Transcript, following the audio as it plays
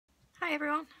Hi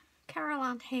everyone,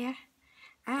 Caroline here.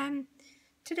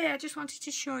 Today I just wanted to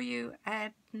show you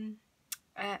a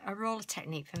roller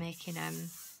technique for making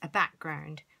a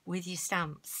background with your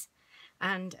stamps.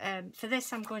 And for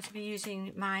this I'm going to be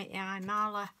using my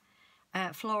Marla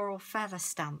floral feather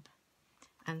stamp,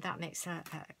 and that makes going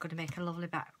to make a lovely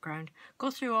background. Go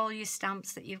through all your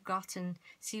stamps that you've got and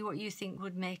see what you think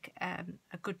would make a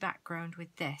good background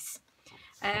with this.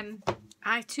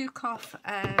 I took off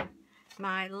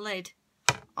my lid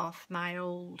off my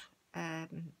old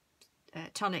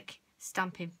tonic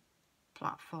stamping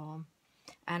platform,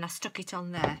 and I stuck it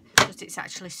on there because it's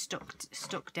actually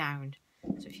stuck down.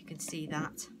 So if you can see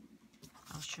that,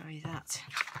 I'll show you that.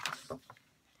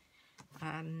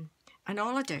 And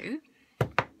all I do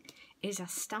is I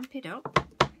stamp it up,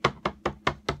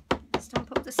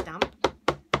 stamp up the stamp.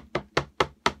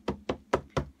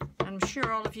 I'm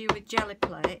sure all of you with jelly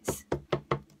plates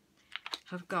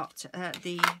have got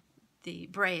the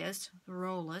brayers, the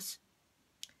rollers,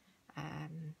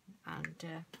 and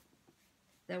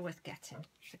they're worth getting.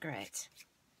 They're great.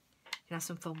 You can have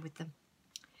some fun with them.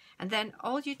 And then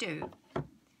all you do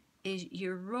is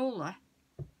you roller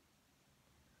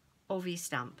over your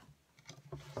stamp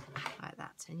like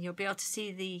that, and you'll be able to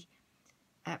see the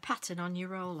pattern on your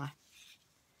roller.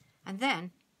 And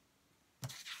then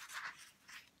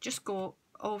just go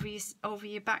over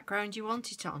your background you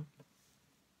want it on.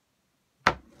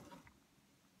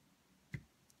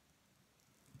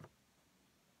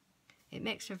 It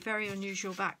makes a very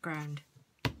unusual background.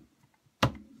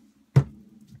 You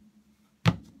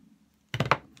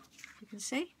can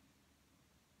see.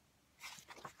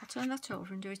 I'll turn that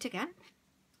over and do it again.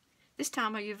 This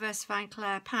time I'm using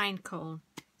Claire pine cone.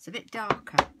 It's a bit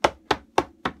darker, so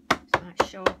I might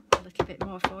show a little bit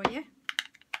more for you.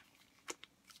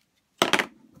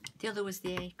 The other was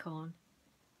the acorn,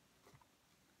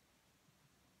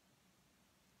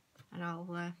 and I'll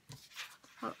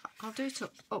do it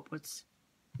upwards.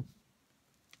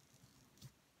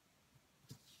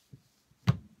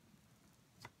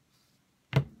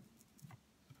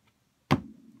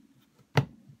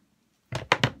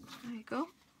 There you go.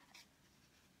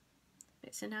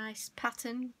 It's a nice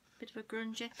pattern, bit of a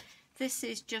grungy. This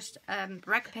is just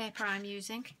rag paper I'm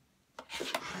using.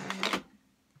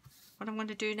 What I'm going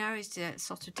to do now is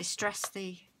sort of distress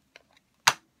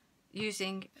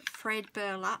using frayed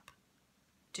burlap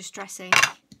distressing,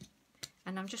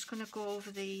 and I'm just going to go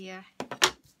over the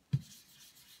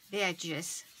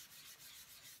edges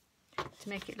to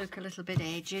make it look a little bit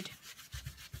aged.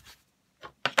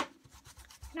 You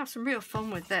can have some real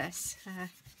fun with this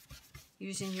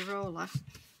using your roller.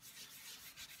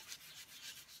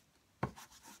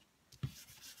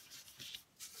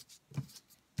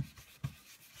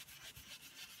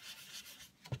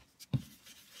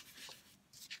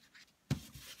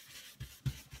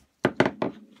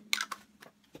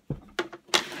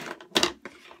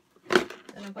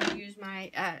 I'm going to use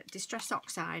my Distress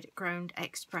Oxide ground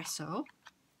espresso.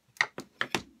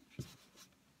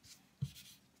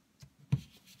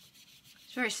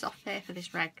 It's very soft paper,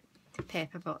 this rag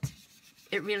paper, but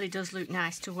it really does look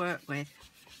nice to work with.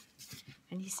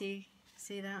 And you see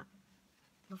that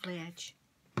lovely edge,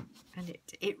 and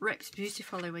it rips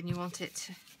beautifully when you want it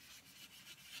to.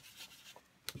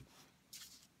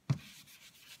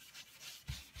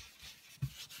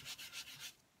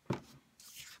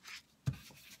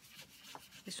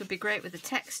 This would be great with the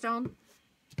text on,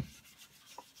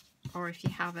 or if you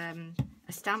have a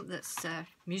stamp that's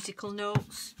musical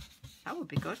notes, that would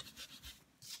be good.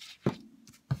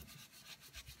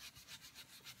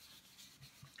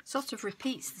 Sort of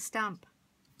repeats the stamp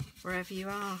wherever you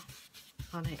are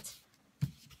on it.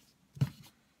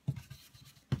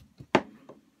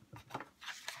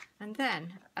 And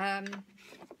then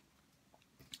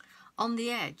on the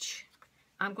edge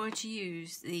I'm going to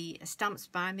use the Stamps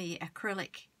by Me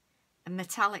acrylic and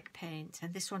metallic paint,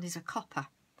 and this one is a copper.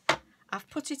 I've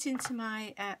put it into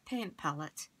my paint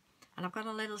palette, and I've got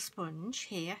a little sponge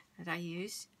here that I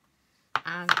use,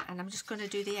 and I'm just going to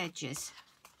do the edges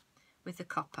with the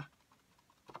copper.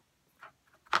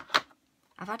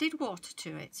 I've added water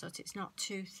to it so that it's not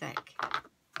too thick,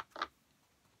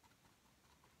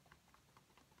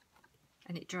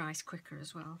 and it dries quicker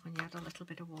as well when you add a little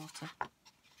bit of water.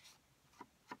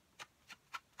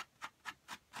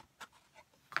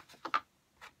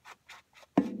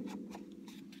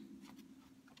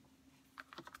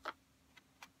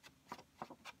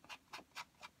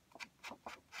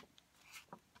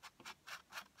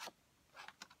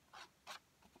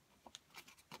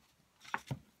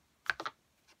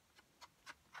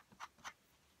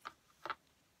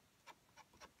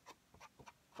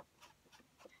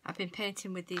 I've been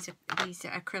painting with these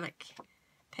acrylic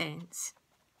paints.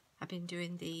 I've been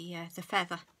doing the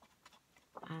feather,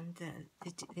 and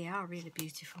they are really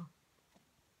beautiful.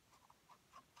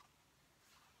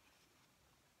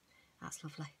 That's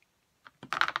lovely.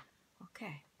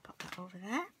 Okay, pop that over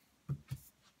there.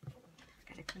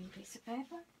 Get a clean piece of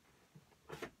paper.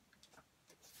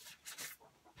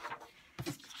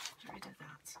 Get rid of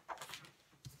that.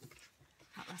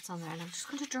 Put that on there, and I'm just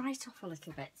going to dry it off a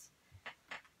little bit.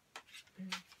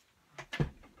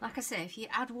 Like I say, if you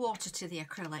add water to the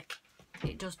acrylic,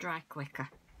 it does dry quicker.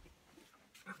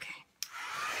 Okay.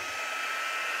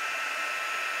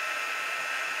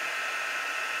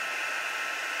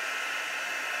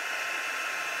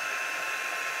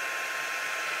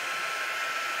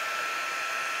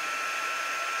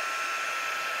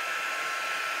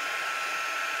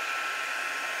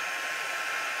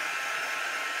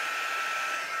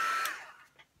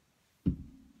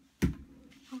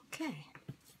 Okay,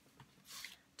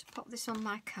 to pop this on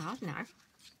my card now.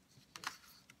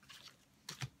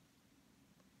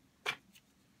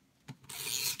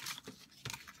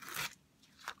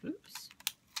 Oops.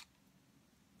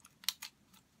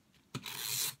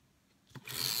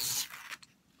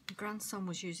 My grandson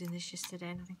was using this yesterday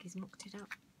and I think he's mucked it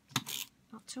up.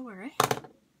 Not to worry.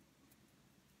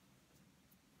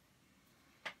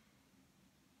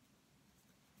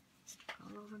 It's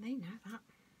all over me now, that.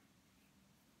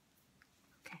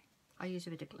 I use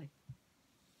a bit of glue.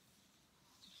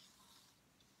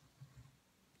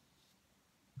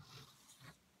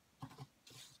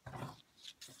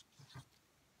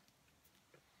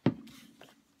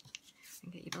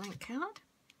 And get your blank card.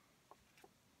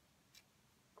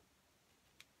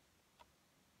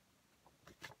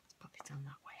 Let's pop it on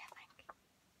that way, I think.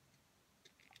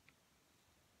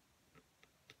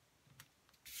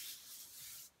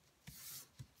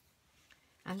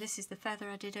 And this is the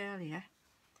feather I did earlier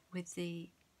with the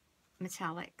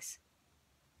metallics.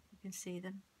 You can see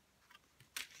them.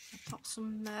 I pop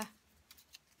some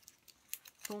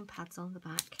foam pads on the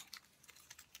back.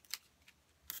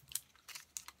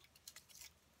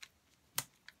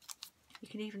 You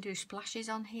can even do splashes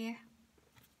on here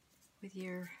with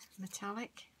your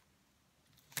metallic.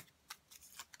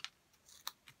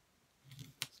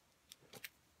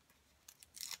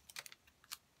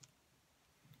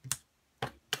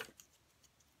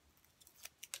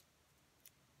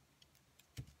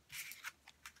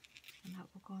 And that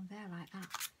will go on there like that.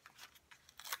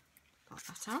 Pop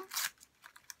that on.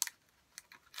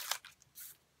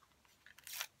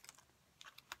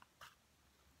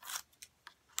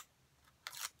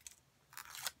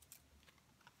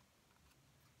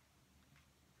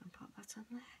 And pop that on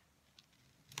there.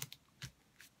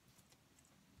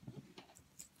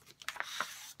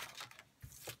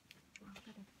 I'll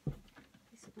get a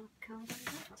piece of black card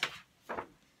on that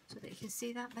so that you can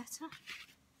see that better.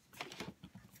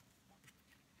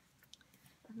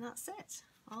 And that's it,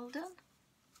 all done.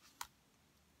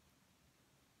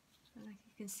 So like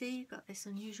you can see, you've got this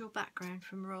unusual background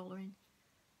from rollering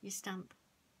your stamp.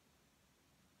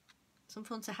 Some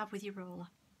fun to have with your roller.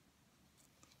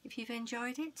 If you've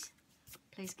enjoyed it,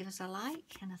 please give us a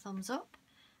like and a thumbs up.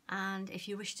 And if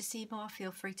you wish to see more,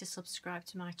 feel free to subscribe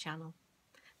to my channel.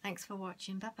 Thanks for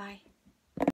watching, bye bye.